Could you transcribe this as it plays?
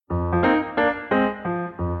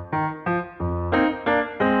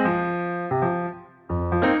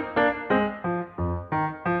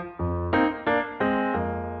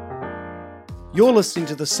You're listening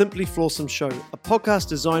to the Simply Flawsome Show, a podcast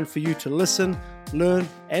designed for you to listen, learn,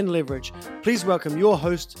 and leverage. Please welcome your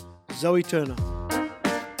host, Zoe Turner.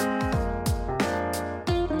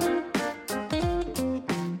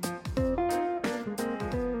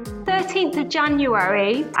 Of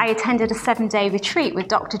January, I attended a 7-day retreat with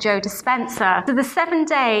Dr. Joe Dispenza. So the 7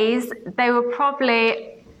 days, they were probably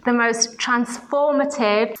the most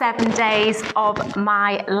transformative 7 days of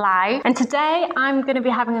my life. And today I'm going to be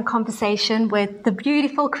having a conversation with the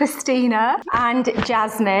beautiful Kristina and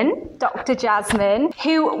Jasmine, Dr. Jasmine,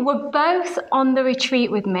 who were both on the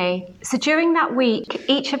retreat with me. So during that week,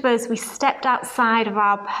 each of us, we stepped outside of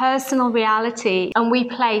our personal reality and we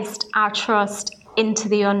placed our trust into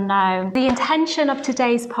the unknown. The intention of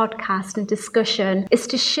today's podcast and discussion is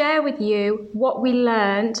to share with you what we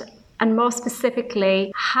learned and more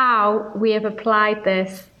specifically, how we have applied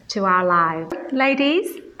this to our lives.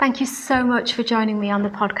 Ladies, thank you so much for joining me on the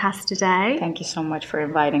podcast today. Thank you so much for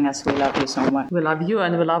inviting us. We love you so much. We love you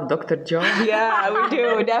and we love Dr. Joe. Yeah, we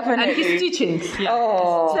do, definitely. And his teachings. Yeah.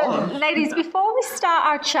 Oh. So, ladies, before we start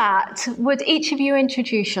our chat, would each of you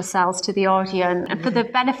introduce yourselves to the audience? And for the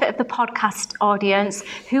benefit of the podcast audience,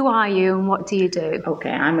 who are you and what do you do? Okay,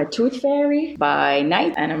 I'm a tooth fairy by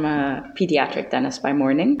night and I'm a pediatric dentist by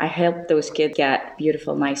morning. I help those kids get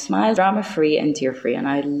beautiful, nice smiles, drama-free and tear-free. And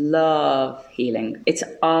I love healing. It's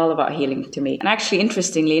all about healing to me. And actually,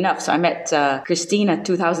 interestingly enough, so I met Kristina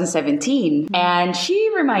 2017 and she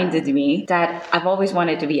reminded me that I've always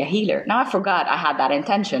wanted to be a healer. Now I forgot I had that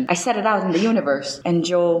intention. I set it out in the universe and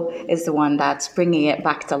Joe is the one that's bringing it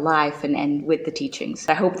back to life and with the teachings.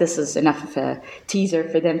 I hope this is enough of a teaser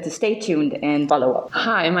for them to stay tuned and follow up.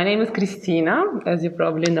 Hi, my name is Kristina, as you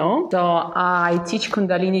probably know. So I teach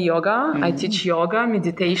Kundalini yoga, I teach yoga,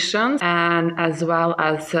 meditations, and as well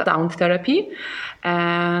as sound therapy.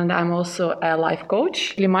 And I'm also a life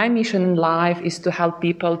coach. My mission in life is to help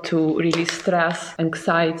people to release stress,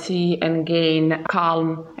 anxiety, and gain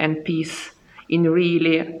calm and peace in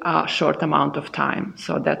really a short amount of time.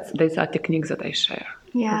 So these are techniques that I share.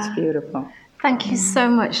 Yeah. It's beautiful. Thank you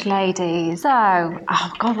so much, ladies. So,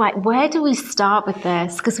 where do we start with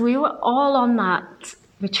this? Because we were all on that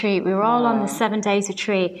retreat. We were all on the 7 days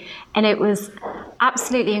retreat, and it was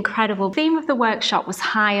absolutely incredible. The theme of the workshop was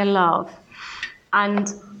higher love. And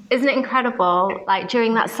isn't it incredible,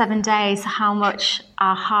 during that 7 days, how much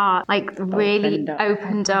our heart, really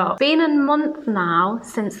opened up. Been a month now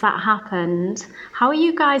since that happened. How are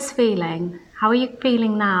you guys feeling? How are you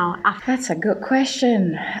feeling now? That's a good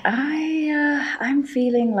question. I'm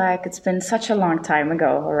feeling like it's been such a long time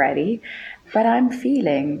ago already. But I'm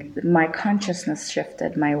feeling my consciousness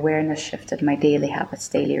shifted, my awareness shifted, my daily habits,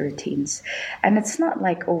 daily routines. And it's not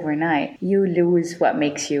like overnight you lose what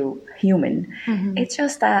makes you human. Mm-hmm. It's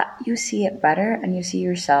just that you see it better and you see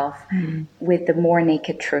yourself with the more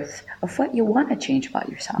naked truth of what you want to change about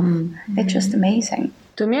yourself. Mm-hmm. It's just amazing.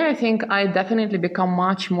 To me, I think I definitely become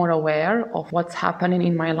much more aware of what's happening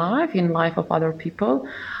in my life, in life of other people.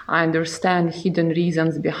 I understand hidden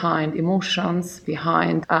reasons behind emotions,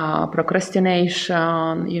 behind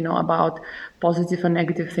procrastination, about positive and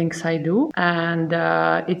negative things I do. And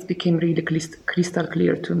it became really crystal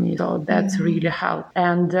clear to me. So that's really helped.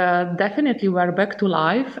 And definitely we're back to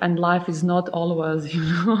life. And life is not always,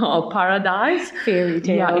 a paradise. Fairy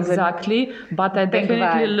tales. Yeah, exactly. But I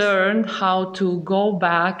definitely learned how to go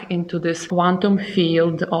back into this quantum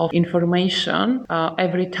field of information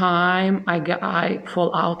every time I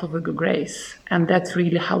fall out of a grace. And that's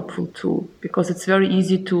really helpful too, because it's very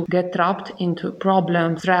easy to get trapped into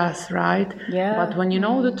problems, stress, right? Yeah. But when you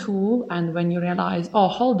know the tool and when you realize, oh,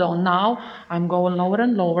 hold on, now I'm going lower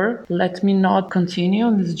and lower. Let me not continue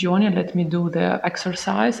on this journey. Let me do the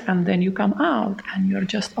exercise. And then you come out and you're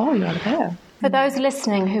just, you're there. For those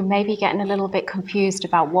listening who may be getting a little bit confused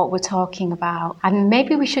about what we're talking about, and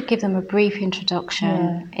maybe we should give them a brief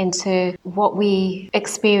introduction into what we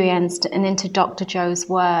experienced and into Dr. Joe's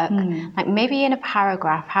work. Maybe in a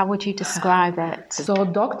paragraph, how would you describe it? So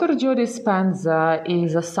Dr. Joe Dispenza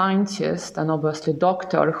is a scientist and obviously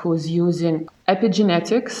doctor who's using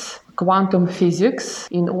epigenetics, quantum physics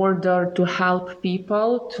in order to help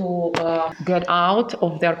people to get out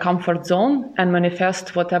of their comfort zone and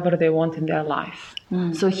manifest whatever they want in their life.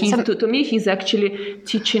 So to me, he's actually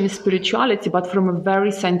teaching spirituality, but from a very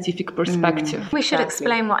scientific perspective. We should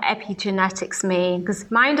explain what epigenetics mean, because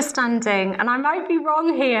my understanding, and I might be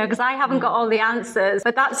wrong here because I haven't got all the answers,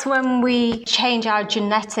 but that's when we change our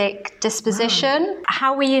genetic disposition,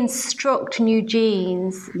 how we instruct new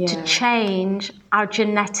genes to change our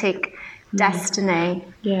genetic destiny.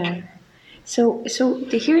 Yeah. So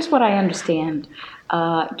here's what I understand.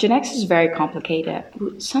 Genetics is very complicated.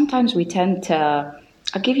 Sometimes we tend to,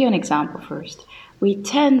 I'll give you an example first. We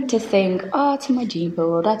tend to think, oh, it's in my gene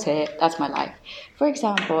pool, that's it, that's my life. For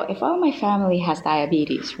example, if all my family has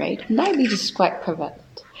diabetes, right? And diabetes is quite prevalent.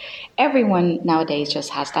 Everyone nowadays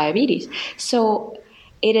just has diabetes. So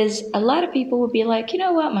it is, a lot of people would be like, you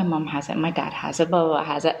know what, my mom has it, my dad has it, blah, blah, blah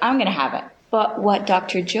has it, I'm going to have it. But what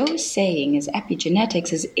Dr. Joe is saying is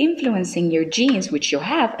epigenetics is influencing your genes, which you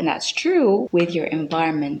have, and that's true, with your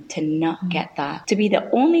environment to not get that. To be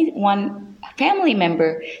the only one family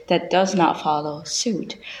member that does not follow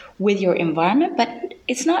suit with your environment. But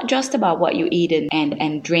it's not just about what you eat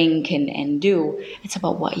and drink and do. It's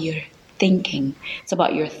about what you're thinking. It's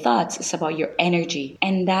about your thoughts. It's about your energy.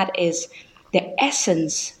 And that is the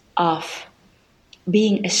essence of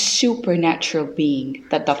being a supernatural being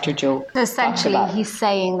that Dr. Joe So essentially, talks about. he's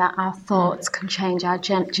saying that our thoughts can change our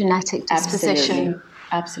genetic disposition.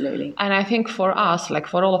 Absolutely. And I think for us, like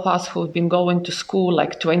for all of us who've been going to school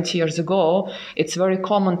like 20 years ago, it's very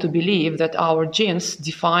common to believe that our genes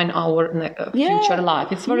define our future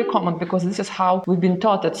life. It's very common because this is how we've been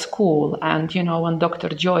taught at school. And, you know, when Dr.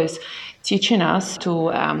 Joe is teaching us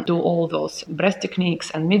to do all those breath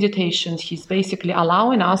techniques and meditations, he's basically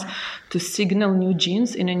allowing us to signal new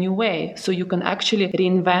genes in a new way. So you can actually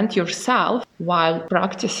reinvent yourself while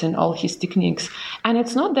practicing all his techniques. And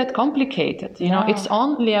it's not that complicated. You know, it's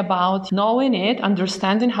only about knowing it,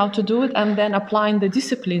 understanding how to do it, and then applying the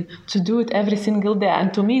discipline to do it every single day.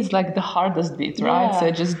 And to me, it's like the hardest bit, right?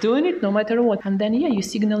 So just doing it no matter what. And then, you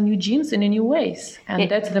signal new genes in new ways.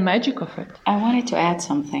 And that's the magic of it. I wanted to add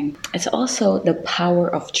something. It's also the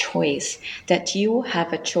power of choice, that you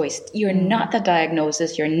have a choice. You're not the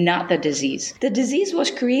diagnosis. You're not the disease. The disease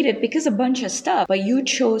was created because a bunch of stuff, but you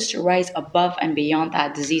chose to rise above and beyond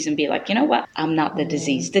that disease and be like, you know what? I'm not the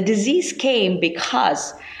disease. The disease came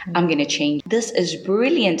because I'm going to change. This is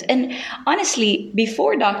brilliant. And honestly,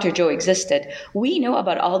 before Dr. Joe existed, we know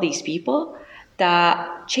about all these people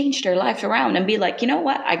that changed their life around and be like, you know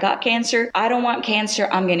what? I got cancer. I don't want cancer.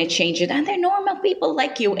 I'm going to change it. And they're normal people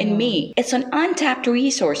like you and me. It's an untapped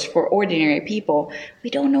resource for ordinary people. We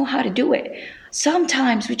don't know how to do it.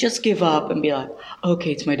 Sometimes we just give up and be like,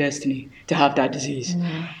 okay, it's my destiny to have that disease.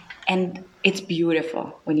 And it's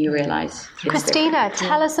beautiful when you realize. Kristina,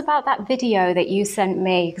 tell us about that video that you sent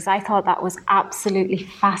me, because I thought that was absolutely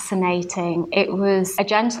fascinating. It was a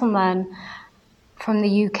gentleman from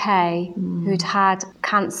the UK who'd had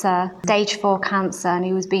cancer, stage 4 cancer, and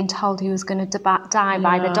he was being told he was going to die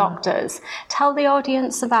by the doctors. Tell the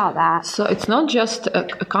audience about that. So it's not just a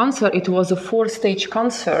cancer, it was a 4-stage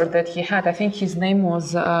cancer that he had. I think his name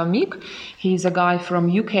was Mick. He's a guy from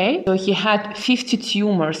UK. So he had 50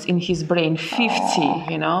 tumors in his brain,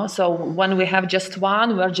 50, you know. So when we have just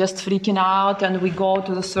one, we're just freaking out and we go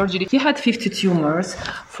to the surgery. He had 50 tumors,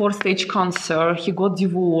 4-stage cancer. He got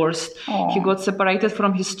divorced. He got separated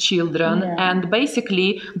from his children. And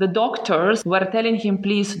basically, the doctors were telling him,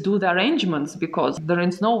 please do the arrangements because there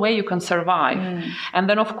is no way you can survive. And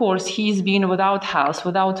then, of course, he's been without house,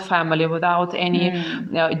 without family, without any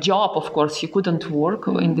job. Of course, he couldn't work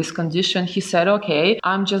in this condition. He said, okay,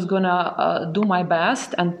 I'm just going to do my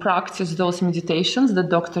best and practice those meditations that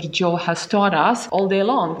Dr. Joe has taught us all day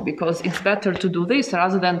long, because it's better to do this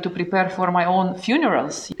rather than to prepare for my own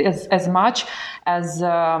funerals. As much as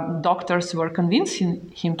doctors were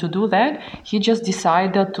convincing him to do that, he just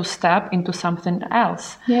decided to step into something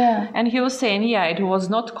else. And he was saying, it was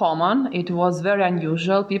not common. It was very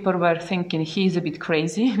unusual. People were thinking he's a bit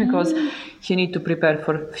crazy because he need to prepare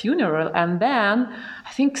for a funeral. And then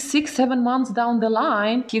I think 6-7 months down the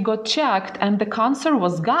line, he got checked and the cancer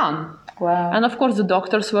was gone. Wow. And of course, the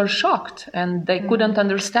doctors were shocked and they couldn't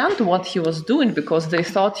understand what he was doing because they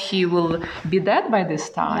thought he will be dead by this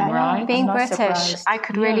time, right? Being British, I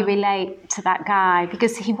could really relate to that guy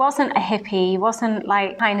because he wasn't a hippie. He wasn't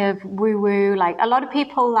like kind of woo-woo. Like a lot of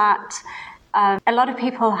people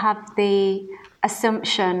have the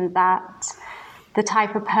assumption that the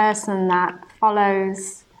type of person that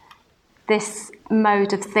follows this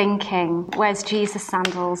mode of thinking, wears Jesus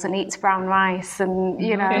sandals and eats brown rice and,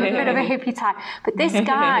 you know, a bit of a hippie type. But this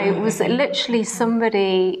guy was literally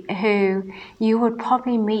somebody who you would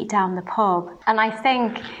probably meet down the pub. And I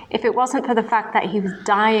think if it wasn't for the fact that he was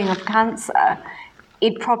dying of cancer,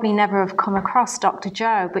 he'd probably never have come across Dr.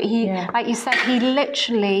 Joe. But he, like you said, he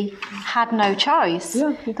literally had no choice.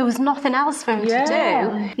 There was nothing else for him to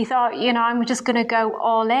do. He thought, you know, I'm just going to go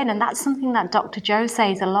all in. And that's something that Dr. Joe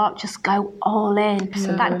says a lot, just go all in.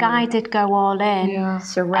 So that guy did go all in.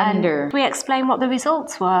 Surrender. And we explain what the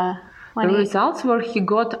results were. The results were he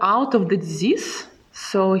got out of the disease.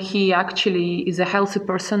 So he actually is a healthy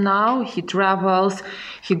person now. He travels,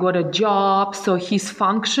 he got a job, so he's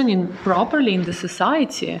functioning properly in the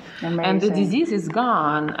society. Amazing. And the disease is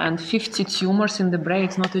gone, and 50 tumors in the brain,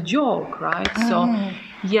 it's not a joke, right? So,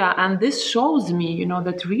 yeah, and this shows me,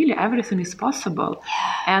 that really everything is possible.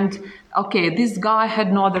 And okay, this guy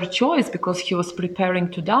had no other choice because he was preparing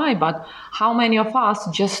to die, but how many of us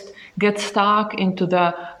just get stuck into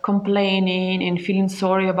the complaining and feeling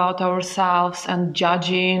sorry about ourselves and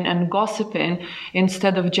judging and gossiping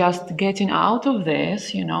instead of just getting out of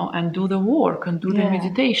this, and do the work and do the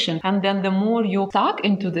meditation. And then the more you stuck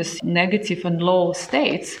into this negative and low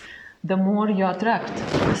states, the more you attract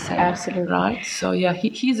the same. Absolutely. Right? So yeah,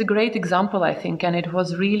 he's a great example, I think, and it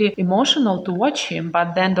was really emotional to watch him.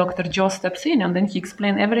 But then Dr. Joe steps in and then he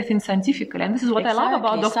explained everything scientifically. And this is what I love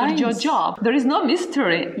about Dr. Joe's job. There is no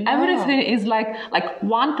mystery. No. Everything is like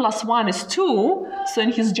 1 + 1 is 2. So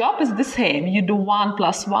in his job is the same. You do 1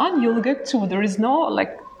 + 1, you'll get 2. There is no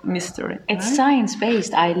mystery. It's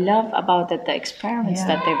science-based. I love about that the experiments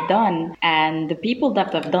that they've done and the people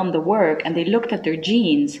that have done the work, and they looked at their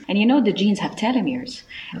genes, and the genes have telomeres,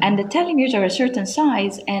 and the telomeres are a certain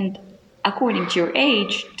size, and according to your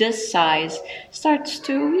age, this size starts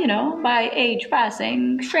to, by age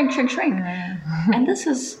passing, shrink. And this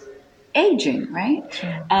is aging, right?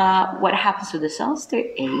 What happens to the cells?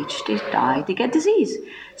 They age, they die, they get disease.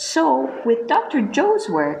 So with Dr. Joe's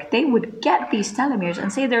work, they would get these telomeres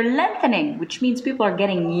and say they're lengthening, which means people are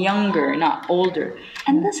getting younger, not older.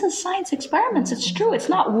 And this is science experiments. It's true. It's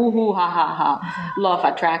not woohoo, ha, ha, ha, law of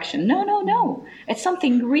attraction. No. It's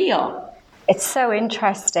something real. It's so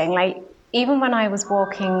interesting. Even when I was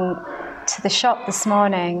walking to the shop this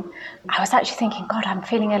morning, I was actually thinking, God, I'm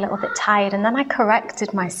feeling a little bit tired. And then I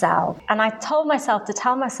corrected myself. And I told myself to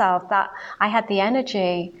tell myself that I had the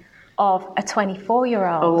energy of a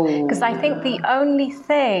 24-year-old. Because I think the only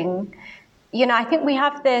thing, I think we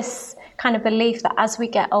have this kind of belief that as we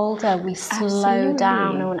get older, we slow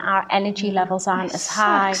down and our energy levels aren't as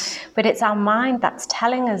high. But it's our mind that's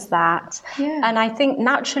telling us that. Yeah. And I think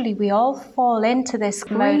naturally we all fall into this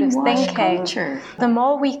mode of thinking. Culture. The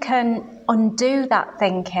more we can undo that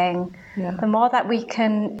thinking, the more that we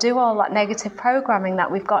can do all that negative programming that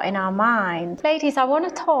we've got in our mind. Ladies, I want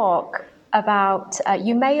to talk about,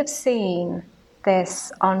 you may have seen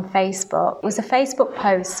this on Facebook. It was a Facebook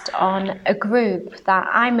post on a group that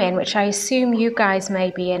I'm in, which I assume you guys may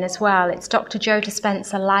be in as well. It's Dr. Joe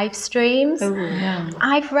Dispenza live streams.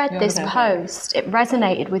 I've read this post. It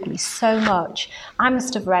resonated with me so much. I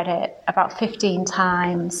must have read it about 15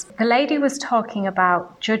 times. The lady was talking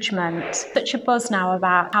about judgment. Such a buzz now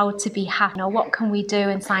about how to be happy. What can we do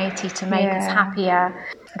in society to make us happier?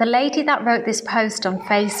 The lady that wrote this post on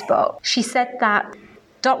Facebook, she said that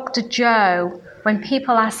Dr. Joe, when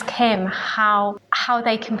people ask him how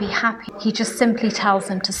they can be happy, he just simply tells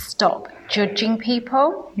them to stop judging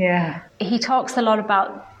people. Yeah. He talks a lot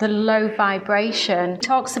about the low vibration. He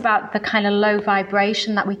talks about the kind of low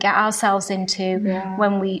vibration that we get ourselves into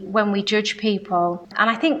when we judge people. And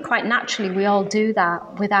I think quite naturally we all do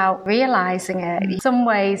that without realizing it. In some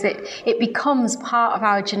ways it becomes part of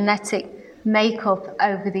our genetic makeup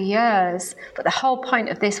over the years, but the whole point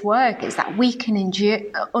of this work is that we can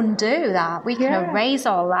undo that. We can erase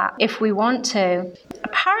all that if we want to.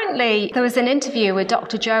 Apparently, there was an interview with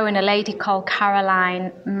Dr. Joe and a lady called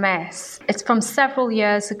Caroline Miss. It's from several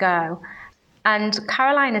years ago. And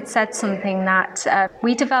Caroline had said something that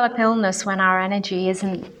we develop illness when our energy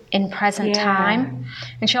isn't in present time.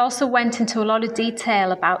 And she also went into a lot of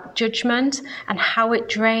detail about judgment and how it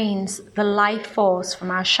drains the life force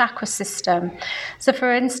from our chakra system. So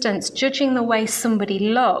for instance, judging the way somebody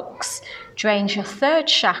looks drains your third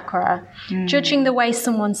chakra. Judging the way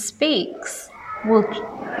someone speaks will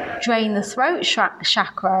drain the throat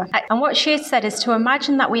chakra. And what she had said is to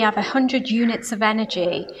imagine that we have 100 units of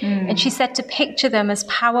energy. And she said to picture them as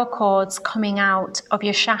power cords coming out of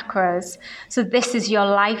your chakras. So this is your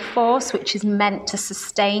life force, which is meant to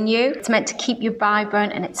sustain you. It's meant to keep you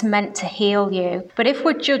vibrant and it's meant to heal you. But if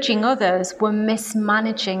we're judging others, we're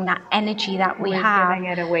mismanaging that energy that we have. We're giving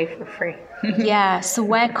it away for free. So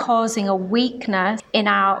we're causing a weakness in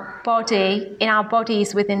our body, in our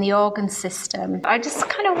bodies within the organ system. I just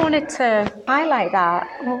kind of wanted to highlight that.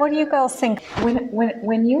 Well, what do you girls think?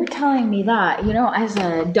 When you're telling me that, as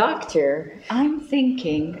a doctor, I'm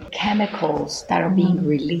thinking chemicals that are being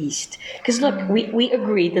released. Because look, we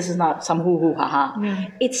agree this is not some hoo-hoo, ha-ha.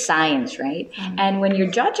 It's science, right? And when you're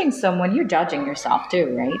judging someone, you're judging yourself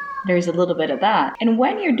too, right? there's a little bit of that. And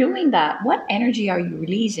when you're doing that, what energy are you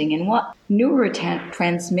releasing and what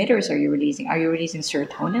neurotransmitters are you releasing? Are you releasing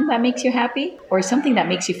serotonin that makes you happy, or something that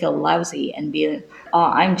makes you feel lousy and be, oh,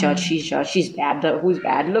 I'm judged, she's bad, who's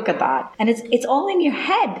bad, look at that. And it's all in your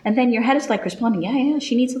head. And then your head is like responding, yeah,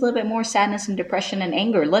 she needs a little bit more sadness and depression and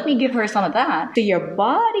anger. Let me give her some of that. So your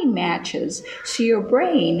body matches. So your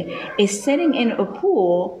brain is sitting in a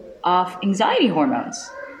pool of anxiety hormones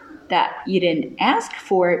that you didn't ask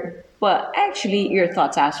for, but actually your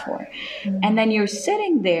thoughts asked for. And then you're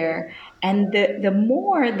sitting there, and the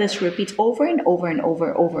more this repeats over and over and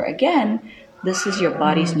over again, this is your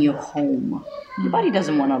body's new home. Your body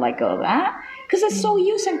doesn't want to let go of that because it's so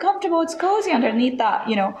used and comfortable. It's cozy underneath that,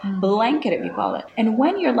 blanket, if you call it. And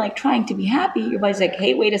when you're like trying to be happy, your body's like,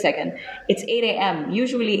 hey, wait a second. It's 8 a.m.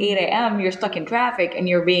 Usually 8 a.m. you're stuck in traffic and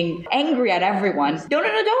you're being angry at everyone. No,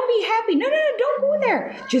 don't be happy. No, don't go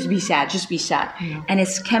there. Just be sad. Yeah. And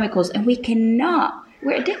it's chemicals, and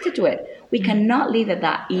we're addicted to it. We cannot leave it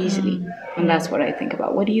that easily. And that's what I think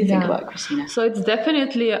about. What do you think about, Kristina? So it's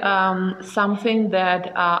definitely something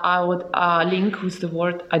that I would link with the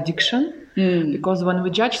word addiction. Because when we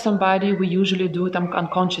judge somebody, we usually do it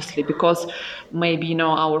unconsciously, because maybe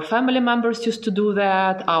our family members used to do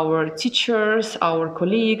that, our teachers, our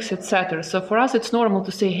colleagues, etc. So for us, it's normal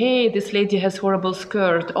to say, hey, this lady has horrible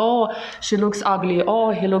skirt. Oh, she looks ugly.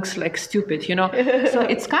 Oh, he looks like stupid. So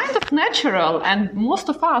it's kind of natural, and most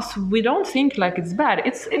of us, we don't think like it's bad.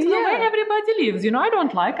 It's the way everybody lives. I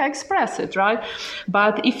don't like, I express it, right?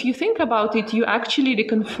 But if you think about it, you actually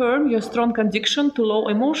reconfirm your strong addiction to low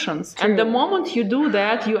emotions. True. And the moment you do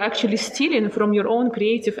that, you actually stealing from your own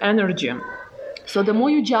creative energy. So the more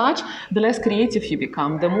you judge, the less creative you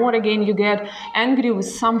become. The more, again, you get angry with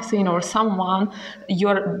something or someone,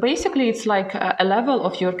 it's like a level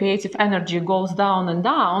of your creative energy goes down,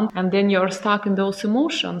 and then you're stuck in those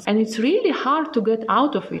emotions. And it's really hard to get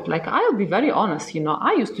out of it. Like, I'll be very honest,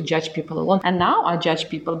 I used to judge people a lot, and now I judge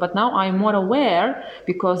people, but now I'm more aware,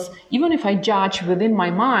 because even if I judge within my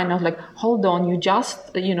mind, I was like, hold on, you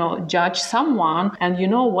just, judge someone, and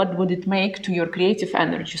what would it make to your creative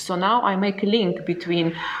energy? So now I make a link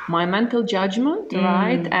between my mental judgment,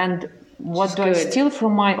 right, and what do I steal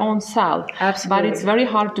from my own self. Absolutely. But it's very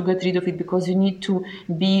hard to get rid of it, because you need to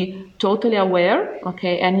be totally aware,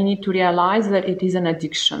 okay, and you need to realize that it is an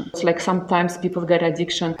addiction. It's like sometimes people get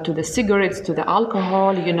addiction to the cigarettes, to the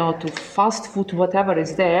alcohol, to fast food, whatever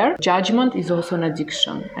is there. Judgment is also an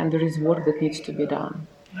addiction, and there is work that needs to be done.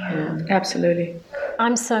 Yeah, absolutely.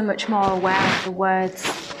 I'm so much more aware of the words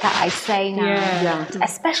that I say now,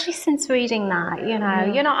 especially since reading that.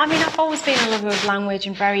 I've always been a lover of language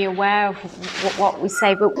and very aware of what we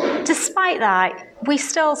say, but despite that, we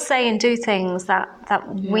still say and do things that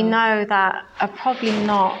we know that are probably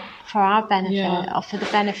not for our benefit or for the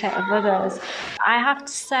benefit of others. I have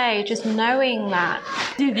to say, just knowing that.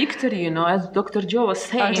 The victory, as Dr. Joe was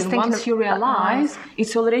saying, once you realize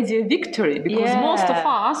it's already a victory, because most of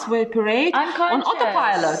us, we operate on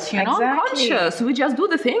autopilot, unconscious. We just do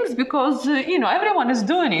the things because, everyone is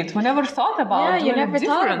doing it. We never thought about doing it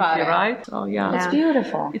differently, right? So, It's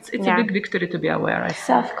beautiful. It's a big victory to be aware, I think.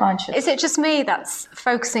 Self-conscious. Is it just me that's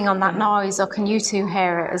focusing on that noise, or can you two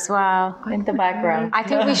hear it as well? In the background. I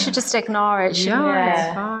think we should just ignore it, shouldn't we?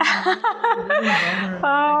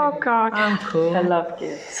 Oh, God. I'm cool. I love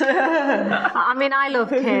kids. I love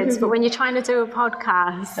kids, but when you're trying to do a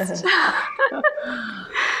podcast.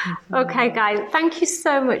 Okay, guys, thank you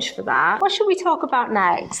so much for that. What should we talk about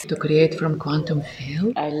next? To create from quantum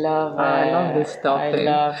field. I love it. I love this topic.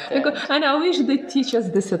 And I wish they teach us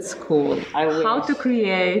this at school. How to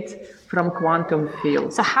create from quantum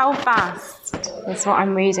field. So how vast, that's what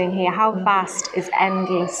I'm reading here, how vast is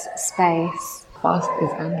endless space? Vast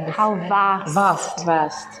is endless. How vast?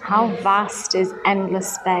 Vast. How vast is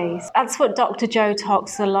endless space? That's what Dr. Joe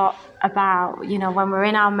talks a lot about, when we're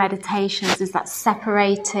in our meditations, is that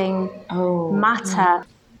separating matter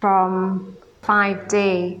from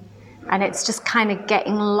 5D. And it's just kind of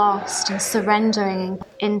getting lost and surrendering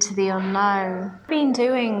into the unknown. I've been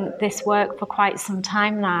doing this work for quite some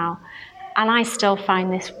time now, and I still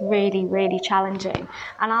find this really, really challenging.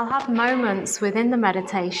 And I'll have moments within the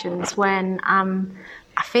meditations when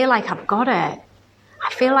I feel like I've got it.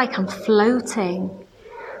 I feel like I'm floating.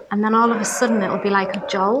 And then all of a sudden it'll be like a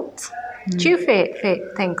jolt. Do you think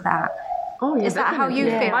that? Oh, yeah, Is that how you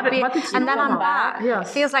definitely. feel? But it's and then I'm normal. back. Yes.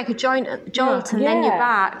 It feels like a jolt, and then you're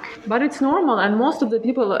back. But it's normal, and most of the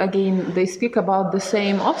people, again, they speak about the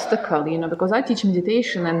same obstacle, because I teach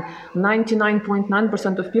meditation, and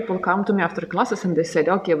 99.9% of people come to me after classes and they said,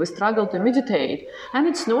 okay, we struggle to meditate, and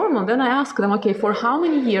it's normal. Then I ask them, okay, for how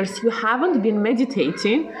many years you haven't been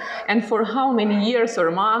meditating, and for how many years or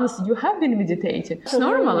months you have been meditating? It's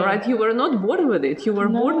normal, right? You were not born with it. You were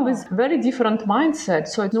born with very different mindset,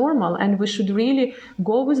 so it's normal, and we should really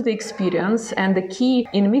go with the experience. And the key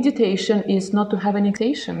in meditation is not to have any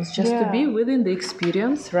expectations, just to be within the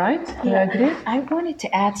experience, right? Yeah. You agree? I wanted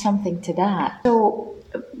to add something to that. So,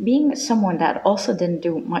 being someone that also didn't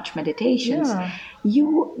do much meditations,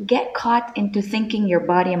 you get caught into thinking your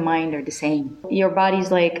body and mind are the same. Your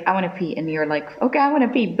body's like, I want to pee, and you're like, okay, I want to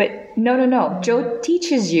pee, but no. Joe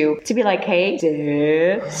teaches you to be like, hey,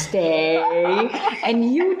 stay,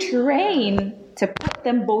 and you train to put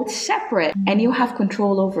them both separate, and you have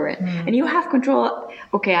control over it. And you have control,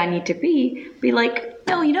 okay, I need to pee. Be like,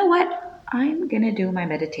 no, you know what? I'm going to do my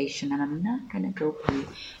meditation, and I'm not going to go pee.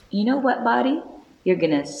 You know what, body? You're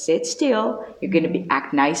going to sit still. You're going to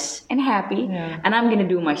act nice and happy. And I'm going to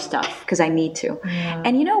do my stuff because I need to.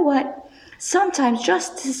 And you know what? Sometimes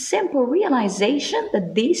just a simple realization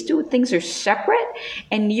that these two things are separate,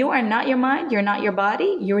 and you are not your mind, you're not your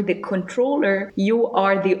body, you're the controller, you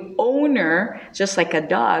are the owner. Just like a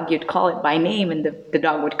dog, you'd call it by name and the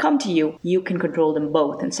dog would come to you. You can control them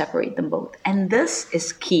both and separate them both. And this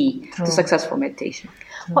is key to successful meditation.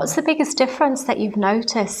 What's the biggest difference that you've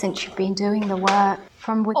noticed since you've been doing the work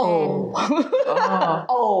from within?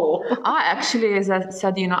 I actually, as I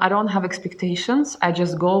said, I don't have expectations. I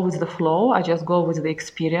just go with the flow. I just go with the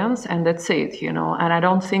experience, and that's it, And I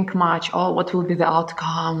don't think much, what will be the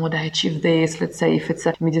outcome? Would I achieve this? Let's say if it's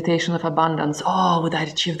a meditation of abundance, would I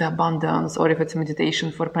achieve the abundance? Or if it's a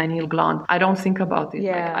meditation for pineal gland, I don't think about it.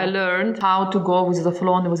 Like, I learned how to go with the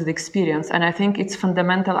flow and with the experience. And I think it's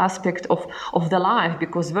fundamental aspect of the life,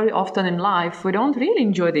 because very often in life, we don't really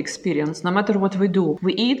enjoy the experience, no matter what we do.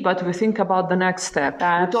 We eat, but we think about the next step.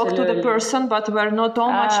 Absolutely. We talk to the person, but we're not so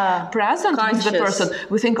much present with the person.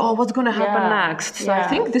 We think, what's going to happen next? So I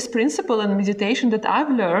think this principle in meditation that I've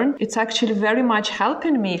learned, it's actually very much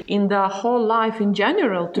helping me in the whole life in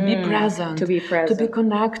general, to be present, to be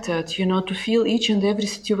connected, to feel each and every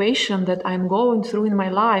situation that I'm going through in my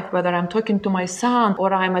life, whether I'm talking to my son,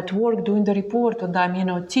 or I'm at work doing the report, or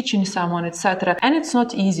I'm, teaching someone, etc. And it's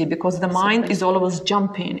not easy, because the mind is always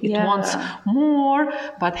jumping. It wants more.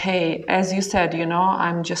 But hey, as you said,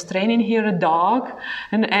 I'm just training here a dog,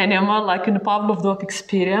 an animal, like in the Pavlov dog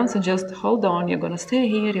experience, and just hold on, you're going to stay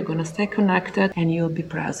here, you're going to stay connected, and you'll be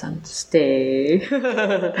present. Stay.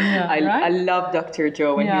 I love Dr.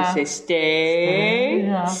 Joe when you say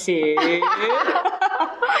stay. Stay.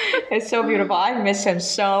 It's so beautiful. I miss him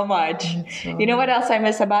so much. You know what else I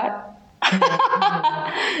miss about?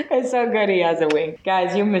 It's so good he has a wing.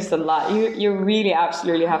 Guys, you missed a lot. You really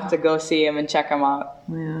absolutely have to go see him and check him out.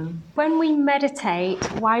 When we meditate,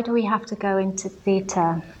 why do we have to go into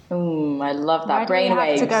theta? I love that. Why do we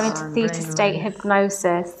have to go into theta state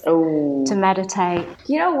hypnosis to meditate?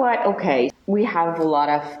 You know what? Okay, we have a lot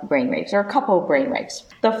of brainwaves, or a couple of brainwaves.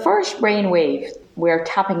 The first brainwave we're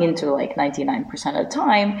tapping into like 99% of the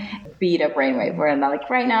time, beta brainwave. We're like,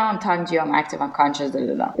 right now I'm talking to you, I'm active, I'm conscious,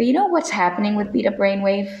 But you know what's happening with beta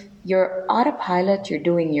brainwave? You're autopilot, you're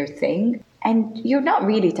doing your thing, and you're not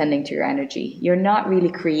really tending to your energy. You're not really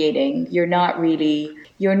creating. You're not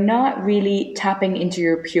really tapping into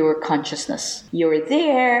your pure consciousness. You're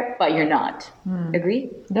there, but you're not. Agree?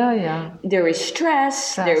 Yeah. There is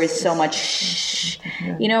stress. There is so much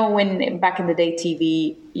when back in the day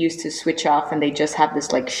TV used to switch off and they just have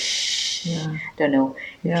this like shh. Don't know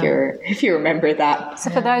if you remember that. So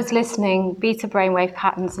for those listening, beta brainwave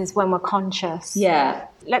patterns is when we're conscious.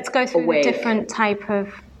 Let's go through the different type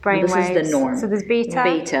of brainwaves. This is the norm. So there's beta.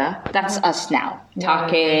 Beta, that's us now.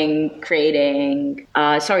 Talking, creating,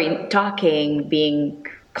 talking, being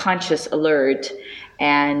conscious, alert,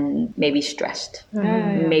 and maybe stressed.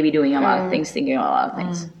 Maybe doing a lot of things, thinking a lot of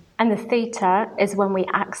things. And the theta is when we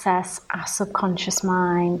access our subconscious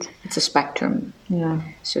mind. It's a spectrum.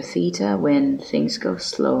 So theta, when things go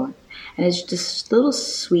slow. And it's this little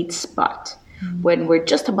sweet spot when we're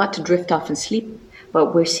just about to drift off and sleep,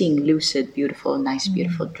 but we're seeing lucid, beautiful, nice,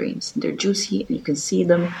 beautiful dreams. And they're juicy, and you can see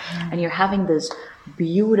them. And you're having this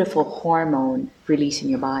beautiful hormone release in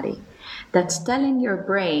your body that's telling your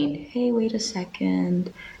brain, hey, wait a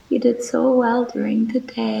second. You did so well during the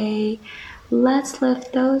day. Let's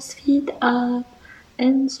lift those feet up.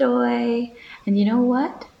 Enjoy. And you know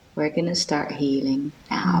what? We're going to start healing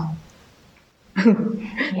now.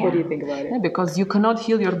 What do you think about it? Yeah, because you cannot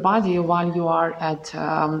heal your body while you are at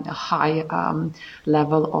a high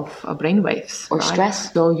level of brainwaves. Or right?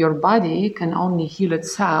 stress. So your body can only heal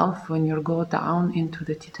itself when you go down into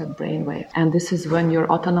the theta brainwave. And this is when your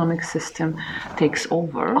autonomic system takes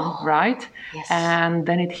over, right? Yes. And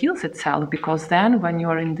then it heals itself, because then when you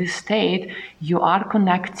are in this state, you are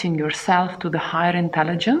connecting yourself to the higher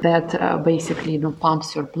intelligence that basically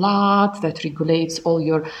pumps your blood, that regulates all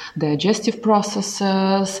your digestive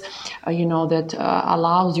processes, that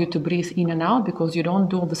allows you to breathe in and out, because you don't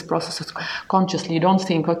do this processes consciously. You don't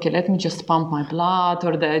think, okay, let me just pump my blood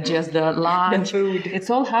or digest the lunch. The food. It's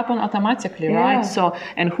all happen automatically, right? So,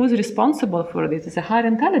 and who's responsible for this? It's a higher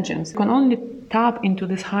intelligence. You can only tap into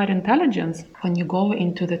this higher intelligence when you go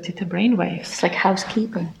into the theta brainwaves. It's like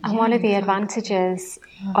housekeeping. And one of the advantages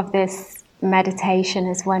of this meditation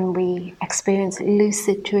is when we experience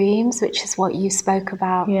lucid dreams, which is what you spoke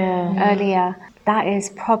about earlier. That is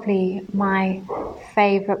probably my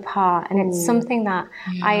favorite part, and it's something that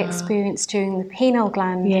I experienced during the pineal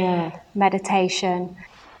gland meditation.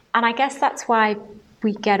 And I guess that's why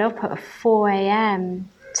we get up at 4 a.m.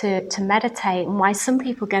 to meditate, and why some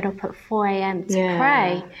people get up at 4 a.m. to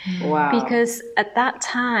pray. Wow. Because at that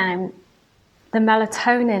time, the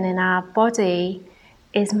melatonin in our body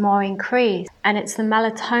is more increased, and it's the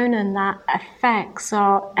melatonin that affects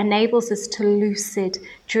or enables us to lucid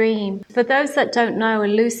dream. For those that don't know, a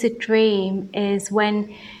lucid dream is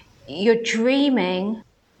when you're dreaming,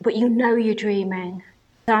 but you know you're dreaming.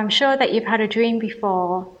 So I'm sure that you've had a dream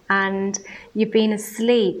before and you've been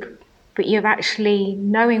asleep, but you're actually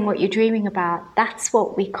knowing what you're dreaming about. That's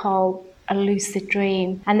what we call a lucid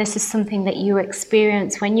dream. And this is something that you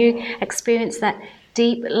experience when you experience that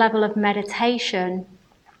deep level of meditation.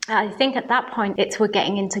 I think at that point we're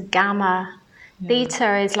getting into gamma.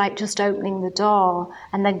 Theta is like just opening the door,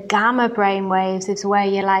 and then gamma brainwaves is where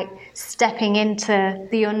you're like stepping into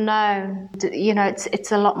the unknown.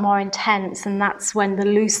 It's a lot more intense, and that's when the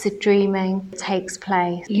lucid dreaming takes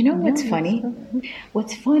place. You know what's funny?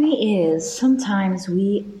 What's funny is sometimes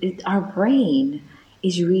our brain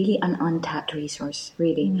is really an untapped resource,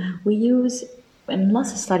 really. We use, and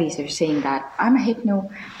lots of studies are saying that. I'm a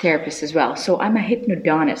hypnotherapist as well, so I'm a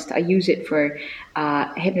hypnodontist. I use it for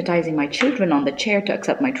hypnotizing my children on the chair to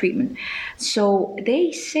accept my treatment. So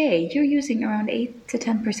they say you're using around 8 to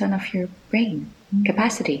 10% of your brain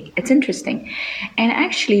capacity. It's interesting. And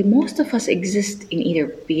actually, most of us exist in either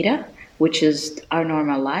beta, which is our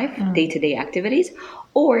normal life, day-to-day activities,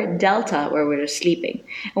 or delta, where we're sleeping.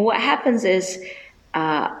 And what happens is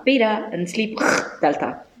beta and sleep,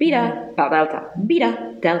 delta, beta, delta,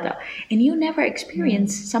 beta, delta. And you never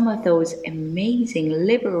experience some of those amazing,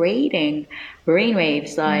 liberating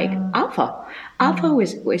brainwaves like alpha. Alpha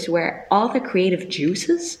is where all the creative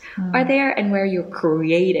juices are there, and where you're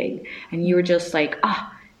creating. And you're just like,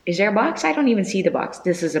 is there a box? I don't even see the box.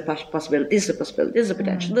 This is a possibility. This is a possibility. This is a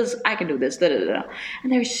potential. This, I can do this. Da, da, da, da.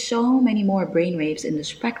 And there's so many more brainwaves in the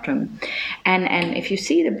spectrum. And if you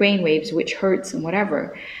see the brainwaves, which hurts and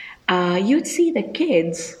whatever, you'd see the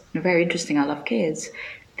kids. Very interesting. I love kids.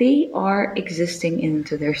 They are existing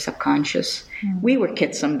into their subconscious. We were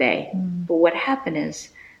kids someday. But what happened is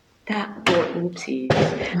that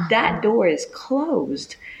door is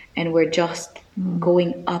closed. And we're just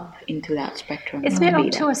going up into that spectrum. Isn't it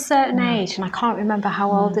up to a certain age? And I can't remember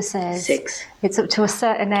how old this is. 6. It's up to a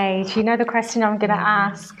certain age. You know the question I'm going to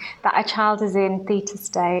ask? That a child is in theta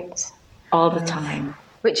state. All the time.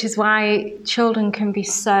 Which is why children can be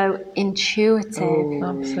so intuitive.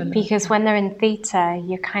 Absolutely. Because when they're in theta,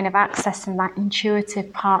 you're kind of accessing that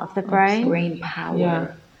intuitive part of the brain. Brain power.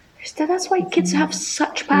 Yeah. So that's why kids have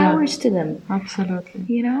such powers to them. Absolutely.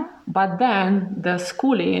 You know? But then the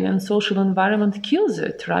schooling and social environment kills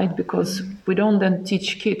it, right? Because we don't then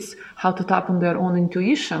teach kids how to tap on their own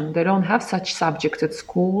intuition. They don't have such subjects at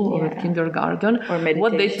school or at kindergarten. Or meditation.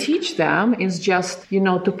 What they teach them is just,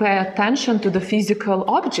 to pay attention to the physical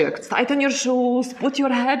objects. Tighten your shoes, put your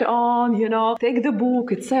head on, take the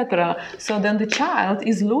book, etc. So then the child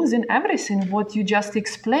is losing everything what you just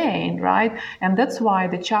explained, right? And that's why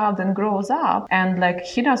the child then grows up and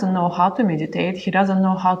he doesn't know how to meditate. He doesn't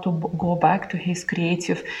know how to go back to his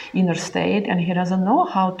creative inner state, and he doesn't know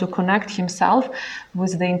how to connect himself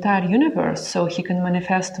with the entire universe so he can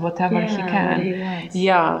manifest whatever he can.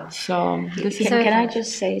 So this is can I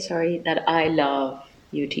just say, sorry, that I love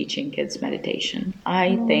you teaching kids meditation.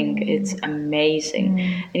 I think it's amazing.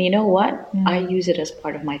 And you know what? I use it as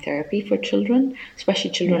part of my therapy for children,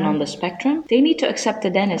 especially children on the spectrum. They need to accept the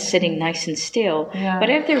dentist sitting nice and still. But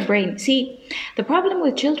if their brain... See, the problem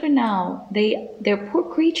with children now, they're poor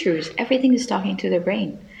creatures. Everything is talking to their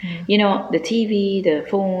brain. You know, the TV, the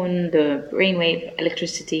phone, the brainwave,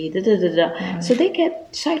 electricity, So they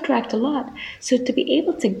get sidetracked a lot. So to be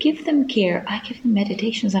able to give them care, I give them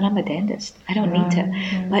meditations, and I'm a dentist. I don't need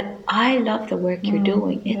to. But I love the work you're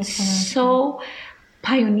doing. It's so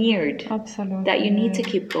pioneered that you need to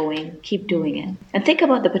keep going, keep doing it. And think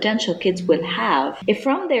about the potential kids will have if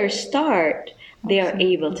from their start they are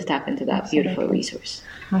able to tap into that beautiful resource.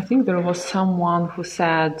 I think there was someone who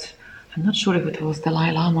said, I'm not sure if it was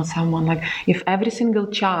Dalai Lama or someone, like, if every single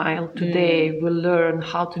child today will learn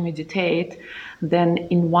how to meditate, then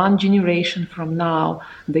in one generation from now,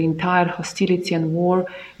 the entire hostility and war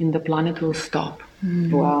in the planet will stop.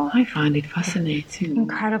 Wow. I find it fascinating.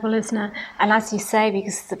 Incredible, isn't it? And as you say,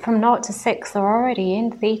 because from 0 to 6, they're already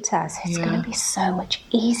in theta, so it's going to be so much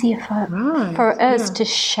easier for us to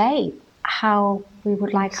shape how we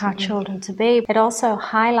would like our children to be. It also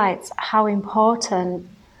highlights how important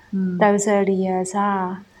those early years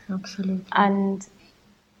are. Absolutely. And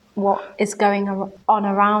what is going on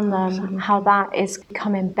around them, how that is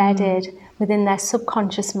become embedded within their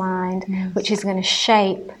subconscious mind, which is going to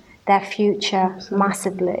shape their future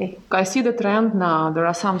massively. I see the trend now. There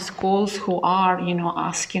are some schools who are,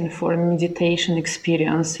 asking for a meditation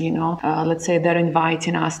experience. Let's say they're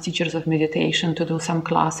inviting us, teachers of meditation, to do some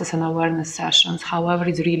classes and awareness sessions. However,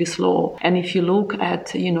 it's really slow. And if you look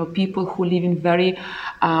at, people who live in very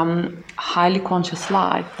highly conscious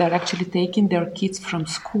life, they're actually taking their kids from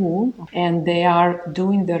school and they are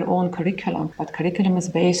doing their own curriculum. But curriculum is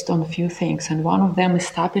based on a few things. And one of them is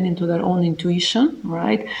tapping into their own intuition,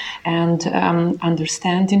 right? And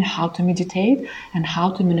understanding how to meditate and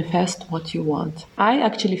how to manifest what you want. I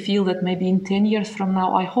actually feel that maybe in 10 years from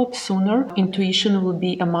now, I hope sooner, intuition will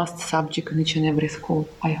be a must subject in each and every school.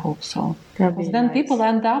 I hope so. Because then people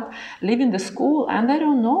end up leaving the school and they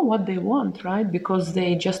don't know what they want, right? Because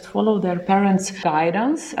they just follow their parents'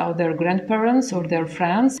 guidance or their grandparents or their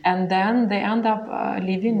friends, and then they end up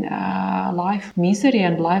living life misery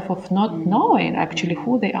and life of not knowing actually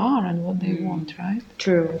who they are and what they want, right?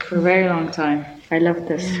 True, for a very long time. I love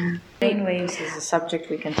this. Brainwaves is a subject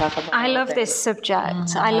we can talk about. I love this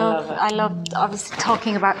subject. I love obviously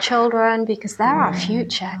talking about children because they're our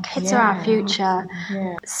future. Kids are our future.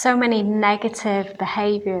 Yeah. So many negative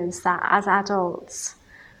behaviors that as adults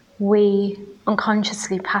we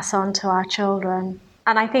unconsciously pass on to our children.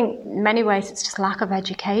 And I think in many ways it's just lack of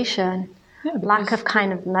education. Lack of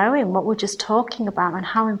kind of knowing what we're just talking about and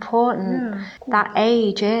how important that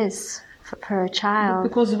age is for a child.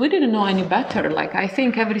 Because we didn't know any better. Like, I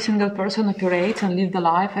think every single person operates and lives the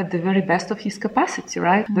life at the very best of his capacity,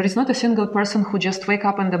 right? There is not a single person who just wake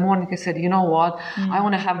up in the morning and said, you know what, I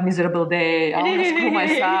want to have a miserable day, I want to screw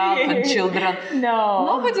myself and children. No.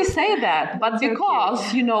 Nobody say that. But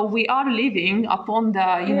because, we are living upon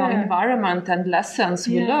the, environment and lessons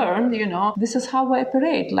we learn, this is how we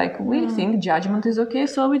operate. Like, we think judgment is okay,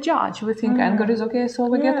 so we judge. We think anger is okay, so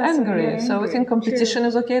we get angry. So we think competition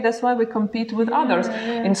is okay, that's why we compete with others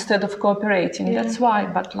instead of cooperating. That's why.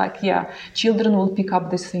 But children will pick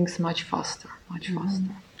up these things much faster.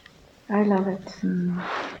 I love it.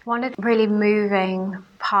 One of the really moving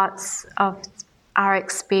parts of our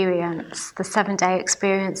experience, the 7-day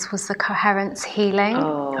experience, was the coherence healing.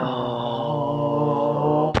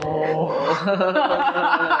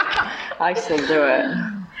 I still do it.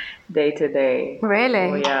 Day to day. Really?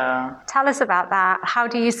 Oh, yeah. Tell us about that. How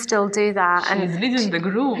do you still do that? She's leading the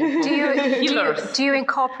group. Do you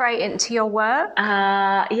incorporate it into your work?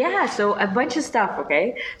 So a bunch of stuff,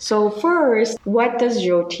 okay? So first, what does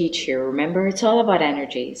Joe teach you? Remember, it's all about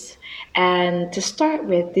energies. And to start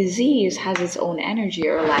with, disease has its own energy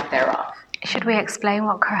or lack thereof. Should we explain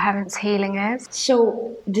what coherence healing is?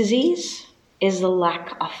 So disease is the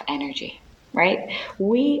lack of energy, right?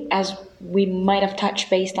 We might have touched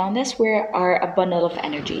based on this. We are a bundle of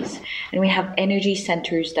energies, and we have energy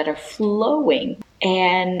centers that are flowing.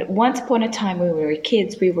 And once upon a time when we were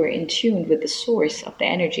kids, we were in tune with the source of the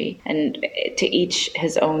energy, and to each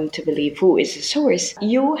his own to believe who is the source.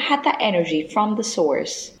 You had that energy from the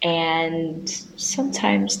source, and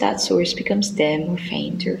sometimes that source becomes dim or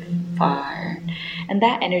faint or far, and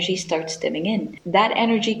that energy starts dimming in. That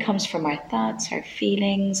energy comes from our thoughts, our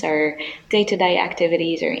feelings, our day-to-day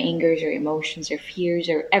activities, our angers, our emotions, our fears,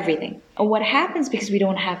 or everything. And what happens because we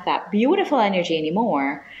don't have that beautiful energy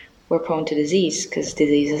anymore, we're prone to disease, because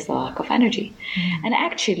disease is the lack of energy. And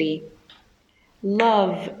actually,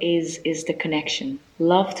 love is the connection.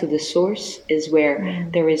 Love to the source is where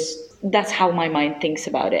there is. That's how my mind thinks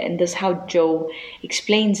about it. And that's how Joe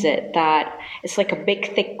explains it, that it's like a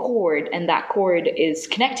big, thick cord, and that cord is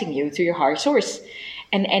connecting you to your higher source.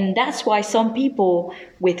 And that's why some people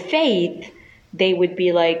with faith they would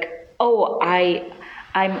be like, oh,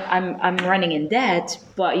 I'm running in debt,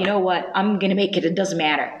 but you know what? I'm going to make it. It doesn't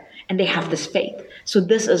matter. And they have this faith. So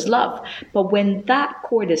this is love. But when that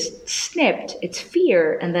cord is snipped, it's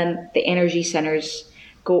fear. And then the energy centers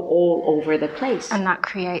go all over the place. And that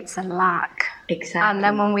creates a lack. Exactly. And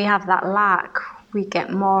then when we have that lack, we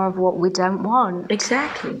get more of what we don't want.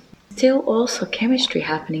 Exactly. Still also chemistry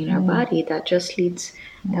happening in our body that just leads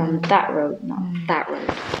down that road, not that road.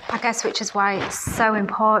 I guess which is why it's so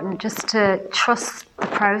important just to trust the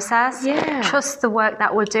process. Yeah. Trust the work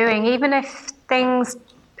that we're doing. Even if things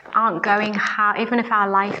aren't going even if our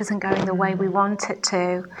life isn't going the way we want it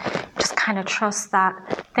to, just kind of trust that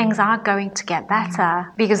things are going to get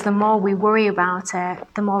better, because the more we worry about it,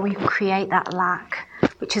 the more we create that lack,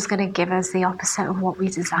 which is going to give us the opposite of what we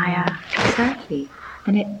desire. Exactly.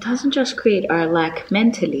 And it doesn't just create our lack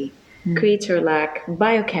mentally, it creates our lack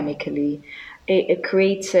biochemically. It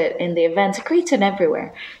creates it in the events, it creates it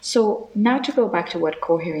everywhere. So now to go back to what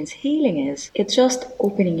coherence healing is, it's just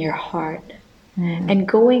opening your heart and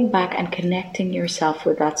going back and connecting yourself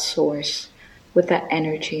with that source, with that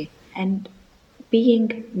energy, and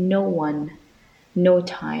being no one, no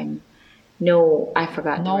time, no, I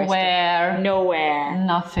forgot Nowhere. Nowhere.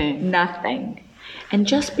 Nothing. And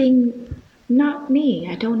just being not me.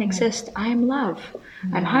 I don't exist. I am love.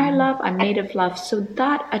 I'm higher love. I'm made of love. So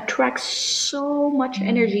that attracts so much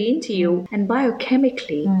energy into you. And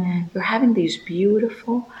biochemically, you're having these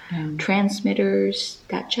beautiful transmitters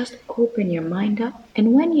that just open your mind up.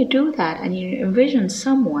 And when you do that and you envision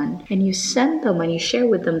someone and you send them and you share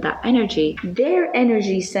with them that energy, their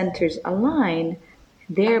energy centers align.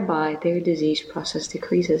 Thereby, their disease process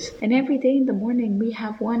decreases. And every day in the morning, we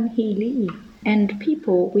have one healee. And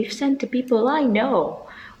we've sent to people I know.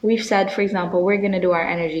 We've said, for example, we're going to do our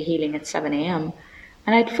energy healing at 7 a.m.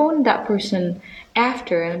 And I'd phone that person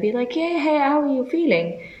after and be like, hey, how are you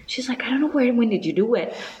feeling? She's like, I don't know when did you do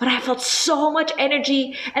it? But I felt so much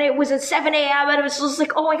energy. And it was at 7 a.m. And it was just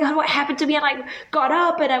like, oh my God, what happened to me? And I got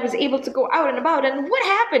up and I was able to go out and about. And what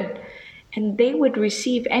happened? And they would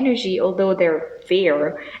receive energy, although they're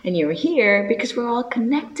there and you're here, because we're all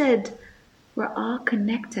connected. We're all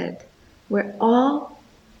connected. We're all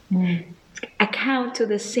account to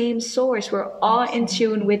the same source. We're all in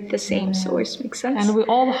tune with the same source. Makes sense? And we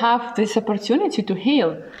all have this opportunity to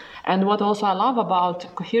heal. And what also I love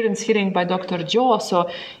about coherence healing by Dr. Joe,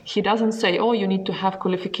 so he doesn't say, oh, you need to have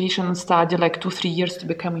qualification and study like 2-3 years to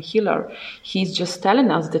become a healer. He's just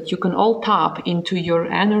telling us that you can all tap into your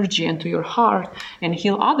energy and to your heart and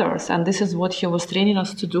heal others. And this is what he was training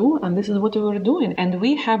us to do. And this is what we were doing. And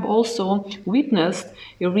we have also witnessed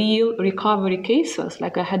real recovery cases.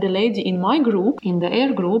 Like I had a lady in my group, in the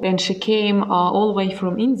AIR group, and she came all the way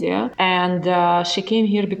from India. And she came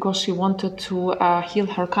here because she wanted to heal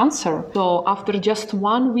her cancer. So after just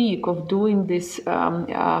 1 week of doing these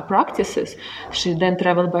practices, she then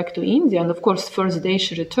traveled back to India. And of course, first day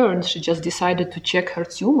she returned, she just decided to check her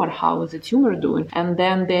tumor. How is the tumor doing? And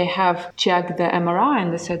then they have checked the MRI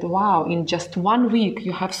and they said, wow, in just 1 week,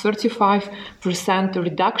 you have 35%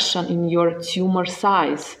 reduction in your tumor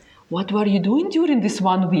size. What were you doing during this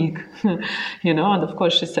 1 week? And of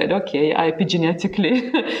course she said, okay, I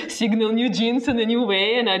epigenetically signal new genes in a new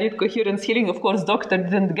way and I did coherence healing. Of course, doctor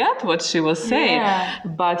didn't get what she was saying,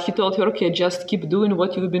 but he told her, okay, just keep doing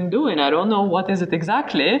what you've been doing. I don't know what is it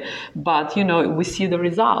exactly, but we see the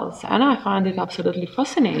results. And I find it absolutely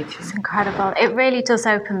fascinating. It's incredible. It really does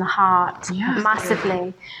open the heart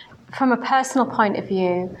massively. From a personal point of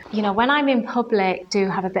view, when I'm in public, I do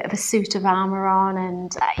have a bit of a suit of armor on,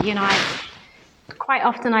 and quite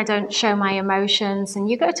often I don't show my emotions. And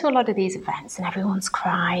you go to a lot of these events and everyone's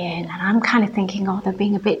crying, and I'm kind of thinking, oh, they're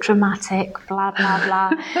being a bit dramatic, blah, blah,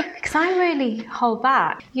 blah, because I really hold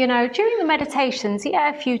back. During the meditations,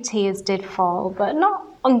 a few tears did fall, but not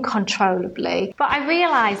uncontrollably. But I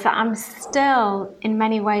realized that I'm still, in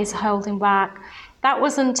many ways, holding back. That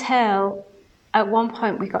was until at one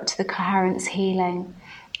point we got to the coherence healing,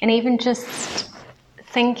 and even just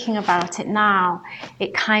thinking about it now,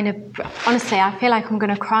 it kind of, honestly, I feel like I'm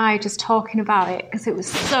going to cry just talking about it, because it was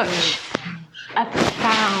such a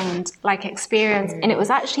profound experience. And it was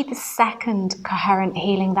actually the second coherent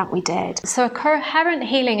healing that we did. So a coherent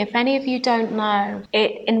healing, if any of you don't know,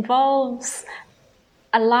 it involves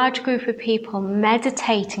a large group of people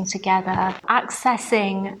meditating together,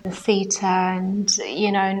 accessing the theta and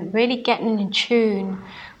really getting in tune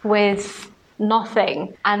with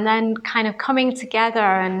nothing, and then kind of coming together.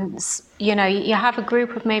 And you have a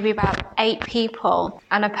group of maybe about 8 people,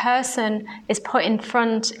 and a person is put in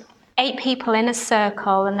front 8 people in a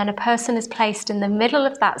circle, and then a person is placed in the middle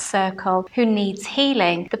of that circle who needs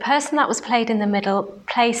healing. The person that was placed in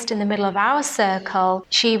the middle of our circle,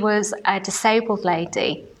 she was a disabled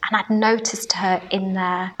lady. And I'd noticed her in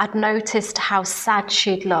there. I'd noticed how sad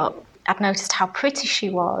she'd looked. I'd noticed how pretty she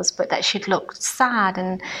was, but that she'd looked sad.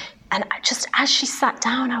 And just as she sat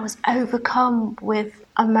down, I was overcome with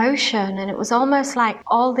emotion. And it was almost like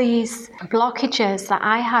all these blockages that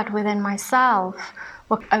I had within myself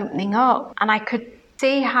were opening up. And I could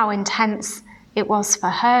see how intense it was for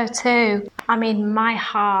her too. I mean, my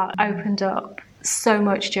heart opened up so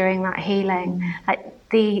much during that healing. Like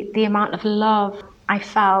the amount of love I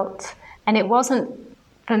felt. And it wasn't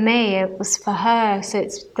for me, it was for her. So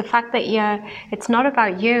it's the fact that it's not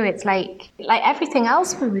about you. It's like everything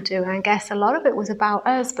else we were doing. I guess a lot of it was about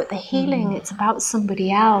us, but the healing, it's about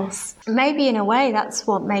somebody else. Maybe in a way, that's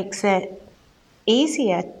what makes it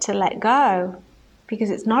easier to let go, because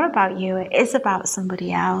it's not about you. It is about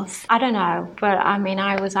somebody else. I don't know, but I mean,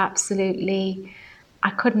 I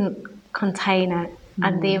couldn't contain it.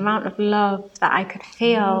 And the amount of love that I could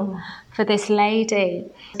feel for this lady,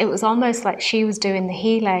 it was almost like she was doing the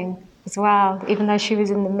healing as well. Even though she was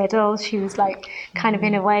in the middle, she was like kind of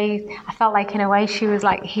in a way, I felt like in a way she was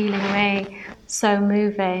like healing me. So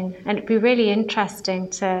moving. And it'd be really interesting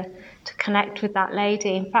to connect with that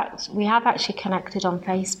lady. In fact, we have actually connected on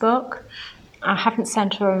Facebook. I haven't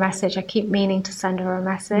sent her a message. I keep meaning to send her a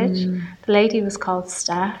message. The lady was called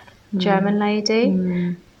Steph, German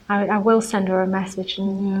lady. I will send her a message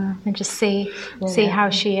and just see how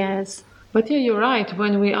she is. But yeah, you're right.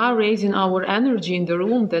 When we are raising our energy in the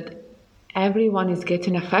room, that everyone is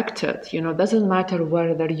getting affected. Doesn't matter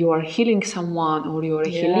whether you are healing someone or you are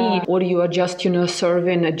healing or you are just,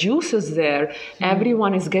 serving juices there.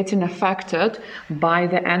 Everyone is getting affected by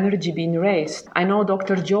the energy being raised. I know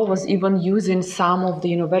Dr. Joe was even using some of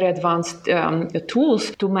the, very advanced tools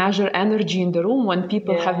to measure energy in the room when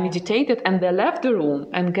people have meditated and they left the room.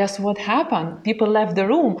 And guess what happened? People left the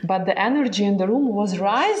room, but the energy in the room was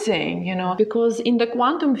rising, because in the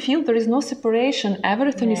quantum field, there is no separation.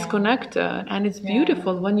 Everything is connected. And it's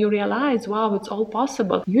beautiful when you realize, wow, it's all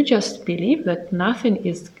possible. You just believe that nothing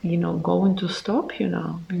is, going to stop you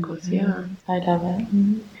now. Because, I love it.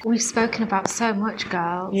 We've spoken about so much,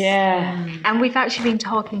 girls. Yeah. And we've actually been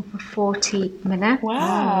talking for 40 minutes.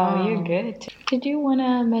 Wow, you're good. Did you want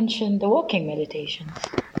to mention the walking meditation?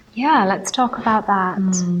 Yeah, let's talk about that.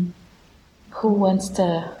 Who wants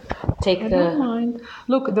to take I don't mind.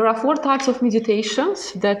 Look, there are 4 types of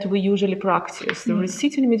meditations that we usually practice. There is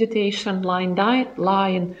sitting meditation, lying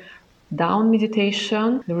down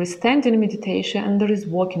meditation, there is standing meditation, and there is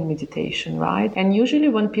walking meditation, right? And usually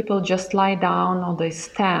when people just lie down or they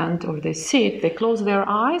stand or they sit, they close their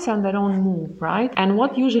eyes and they don't move, right? And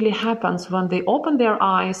what usually happens when they open their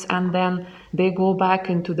eyes and then they go back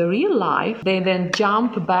into the real life, they then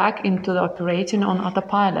jump back into the operating on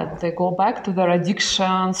autopilot. They go back to their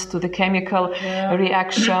addictions, to the chemical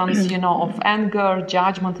reactions, of anger,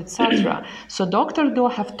 judgment, etc. So Dr. Do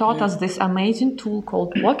have taught us this amazing tool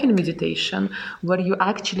called walking meditation, where you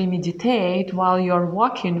actually meditate while you're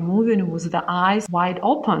walking, moving with the eyes wide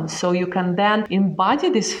open. So you can then embody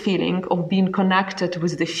this feeling of being connected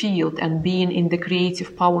with the field and being in the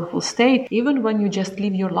creative, powerful state, even when you just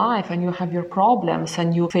live your life and you have your problems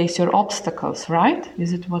and you face your obstacles, right?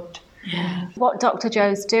 Is it what? Yeah. What Dr.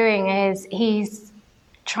 Joe's doing is he's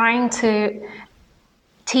trying to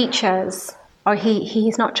teach us, or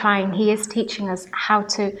he's not trying, he is teaching us how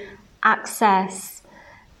to access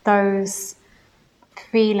those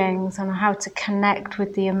feelings and how to connect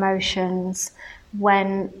with the emotions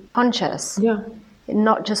when conscious. Yeah.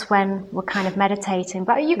 Not just when we're kind of meditating,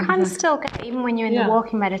 but you kind of still get, even when you're in the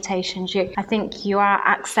walking meditations, I think you are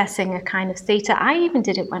accessing a kind of theta. I even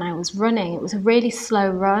did it when I was running. It was a really slow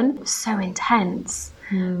run. It was so intense.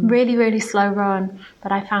 Really, really slow run.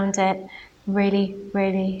 But I found it really,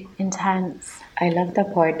 really intense. I love the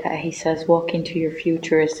part that he says, walk into your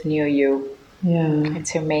future is the new you. Yeah.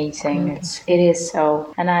 It's amazing. It is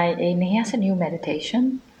so. And he has a new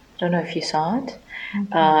meditation. I don't know if you saw it.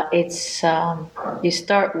 It's you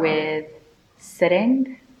start with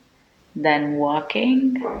sitting, then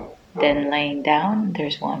walking, then laying down.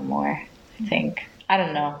 There's one more, I think. I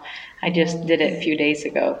don't know. I just did it a few days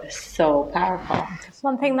ago. It's so powerful.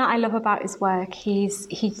 One thing that I love about his work, he's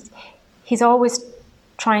always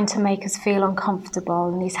trying to make us feel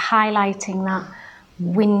uncomfortable, and he's highlighting that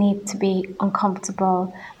we need to be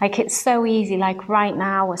uncomfortable. Like, it's so easy. Like right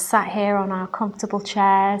now, we're sat here on our comfortable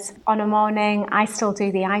chairs. On a morning, I still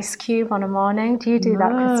do the ice cube on a morning. Do you do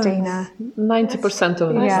that, Kristina? 90%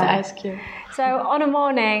 of it. What's the ice cube? So on a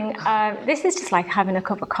morning, this is just like having a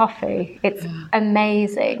cup of coffee. It's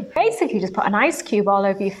amazing. Basically, just put an ice cube all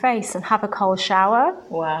over your face and have a cold shower.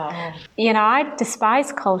 Wow. You know, I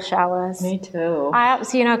despise cold showers. Me too. I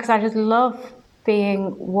absolutely, because I just love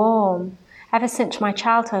being warm. Ever since my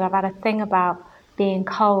childhood, I've had a thing about being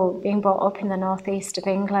cold, being brought up in the northeast of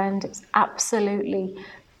England. It's absolutely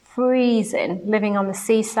freezing, living on the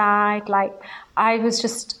seaside. Like, I was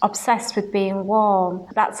just obsessed with being warm.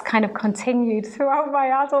 That's kind of continued throughout my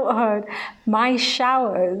adulthood. My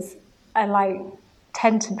showers are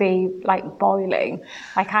tend to be like boiling.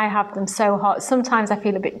 Like, I have them so hot. Sometimes I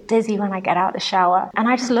feel a bit dizzy when I get out of the shower. And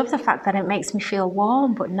I just love the fact that it makes me feel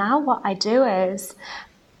warm. But now what I do is,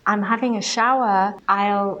 I'm having a shower,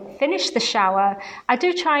 I'll finish the shower. I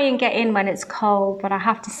do try and get in when it's cold, but I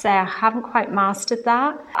have to say I haven't quite mastered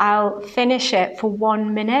that. I'll finish it for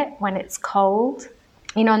 1 minute when it's cold.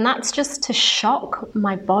 You know, and that's just to shock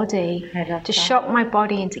my body, shock my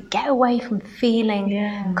body and to get away from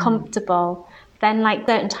feeling comfortable. Then, like,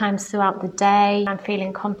 certain times throughout the day, I'm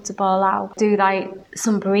feeling comfortable, I'll do like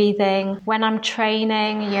some breathing. When I'm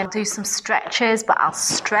training, do some stretches, but I'll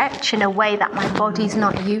stretch in a way that my body's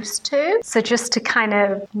not used to. So just to kind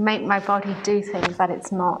of make my body do things that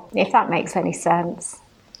it's not, if that makes any sense.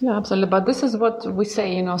 Yeah, absolutely. But this is what we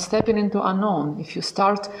say, stepping into unknown. If you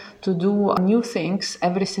start to do new things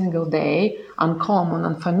every single day, uncommon,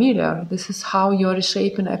 unfamiliar, this is how you're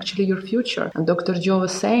reshaping actually your future. And Dr. Joe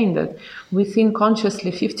was saying that we think consciously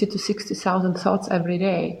 50 to 60,000 thoughts every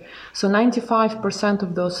day. So 95%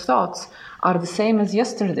 of those thoughts are the same as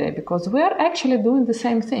yesterday, because we are actually doing the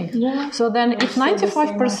same thing. Yeah. So then if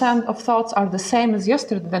 95% of thoughts are the same as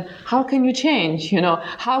yesterday, then how can you change?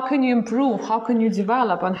 How can you improve? How can you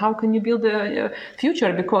develop? And how can you build a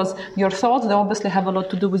future? Because your thoughts, they obviously have a lot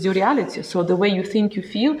to do with your reality. So the way you think, you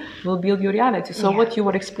feel will build your reality. So what you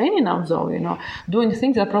were explaining now, Zoe, doing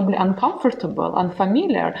things that are probably uncomfortable,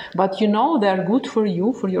 unfamiliar, but they're good for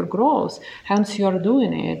you, for your growth. Hence you're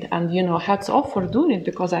doing it. And, hats off for doing it,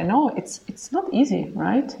 because I know it's not easy,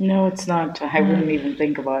 right? No, it's not. I wouldn't even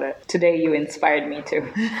think about it. Today you inspired me to.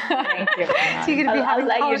 Thank you. So you're going to be having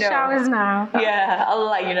cold showers now? Yeah, I'll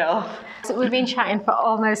let you know. So we've been chatting for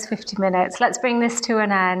almost 50 minutes. Let's bring this to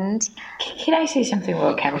an end. Can I say something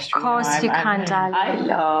about chemistry? Of course you can, darling. I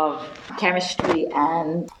love chemistry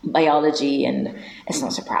and biology, and it's no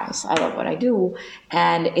surprise. I love what I do.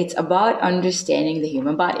 And it's about understanding the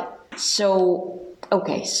human body. So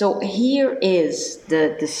here is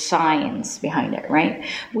the science behind it, right?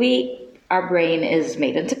 Our brain is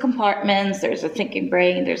made into compartments. There's a thinking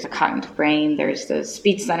brain, there's a cognitive brain, there's the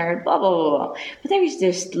speech center, blah, blah, blah, blah. But there's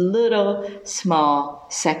this little, small,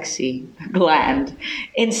 sexy gland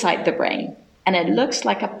inside the brain. And it looks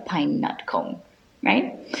like a pine nut cone,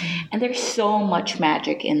 right? And there's so much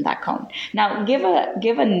magic in that cone. Now, give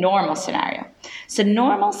a normal scenario. So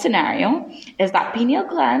normal scenario is that pineal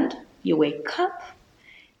gland, you wake up,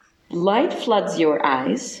 light floods your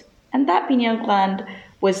eyes, and that pineal gland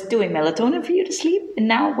was doing melatonin for you to sleep. And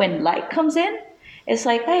now when light comes in, it's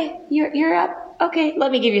like, hey, you're up. Okay,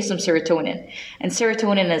 let me give you some serotonin. And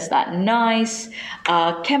serotonin is that nice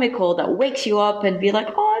chemical that wakes you up and be like,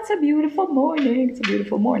 oh, it's a beautiful morning. It's a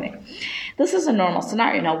beautiful morning. This is a normal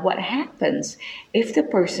scenario. Now, what happens if the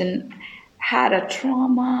person had a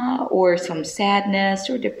trauma or some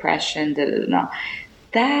sadness or depression,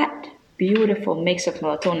 that beautiful mix of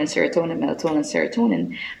melatonin,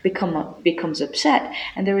 serotonin becomes upset.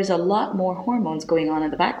 And there is a lot more hormones going on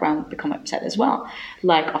in the background become upset as well,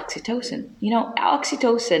 like oxytocin.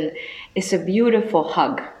 Oxytocin is a beautiful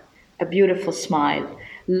hug, a beautiful smile.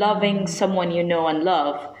 Loving someone you know and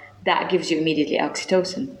love, that gives you immediately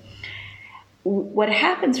oxytocin. What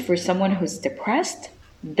happens for someone who's depressed,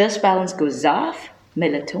 this balance goes off.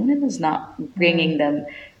 Melatonin is not bringing them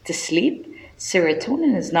to sleep.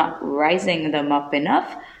 Serotonin is not rising them up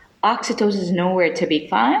enough. Oxytocin is nowhere to be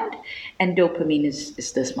found. And dopamine is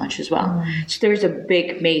this much as well. So there's a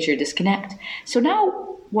big, major disconnect. So now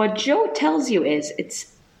what Joe tells you is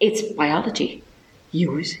it's biology.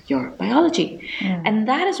 Use your biology. And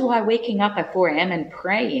that is why waking up at 4 a.m. and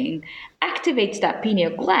praying activates that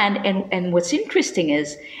pineal gland. And what's interesting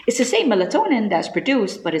is it's the same melatonin that's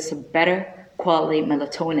produced, but it's a better quality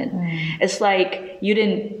melatonin. It's like you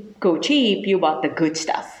didn't go cheap, you bought the good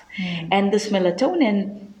stuff. And this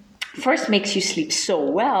melatonin first makes you sleep so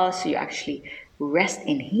well, so you actually rest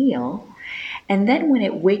and heal. And then when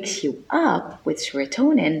it wakes you up with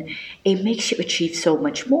serotonin, it makes you achieve so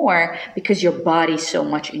much more because your body's so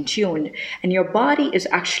much in tune, and your body is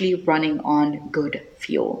actually running on good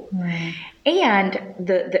fuel. And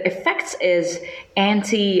the effects is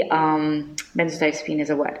benzodiazepine is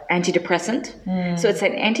a what? Antidepressant. So it's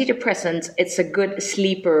an antidepressant. It's a good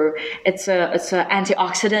sleeper. It's a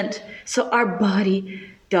antioxidant. So our body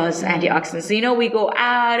does antioxidants. So, we go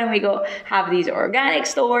out and we go have these organic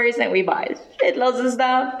stores and we buy shitloads of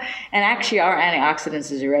stuff. And actually our antioxidants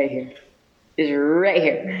is right here.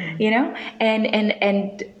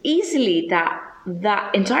 And easily that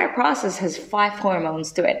entire process has 5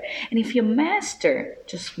 hormones to it. And if you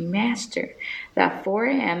just master that 4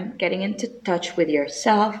 a.m., getting into touch with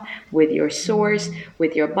yourself, with your source,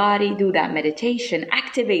 with your body, do that meditation,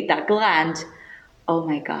 activate that gland, oh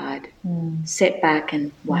my God, sit back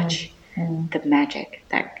and watch the magic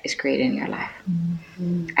that is created in your life.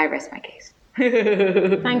 I rest my case.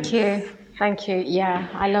 Thank you. Yeah,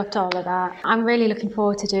 I loved all of that. I'm really looking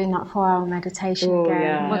forward to doing that 4-hour meditation again.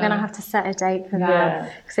 Yeah. We're going to have to set a date for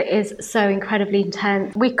that because it is so incredibly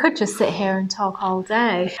intense. We could just sit here and talk all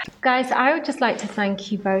day. Guys, I would just like to thank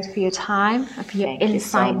you both for your time and for your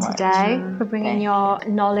insight today, for bringing your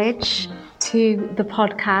knowledge to the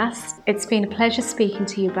podcast. It's been a pleasure speaking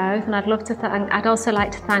to you both, and I'd also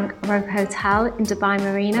like to thank Rope Hotel in Dubai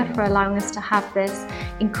Marina for allowing us to have this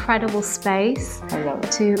incredible space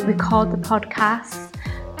to record the podcast.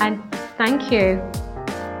 And thank you.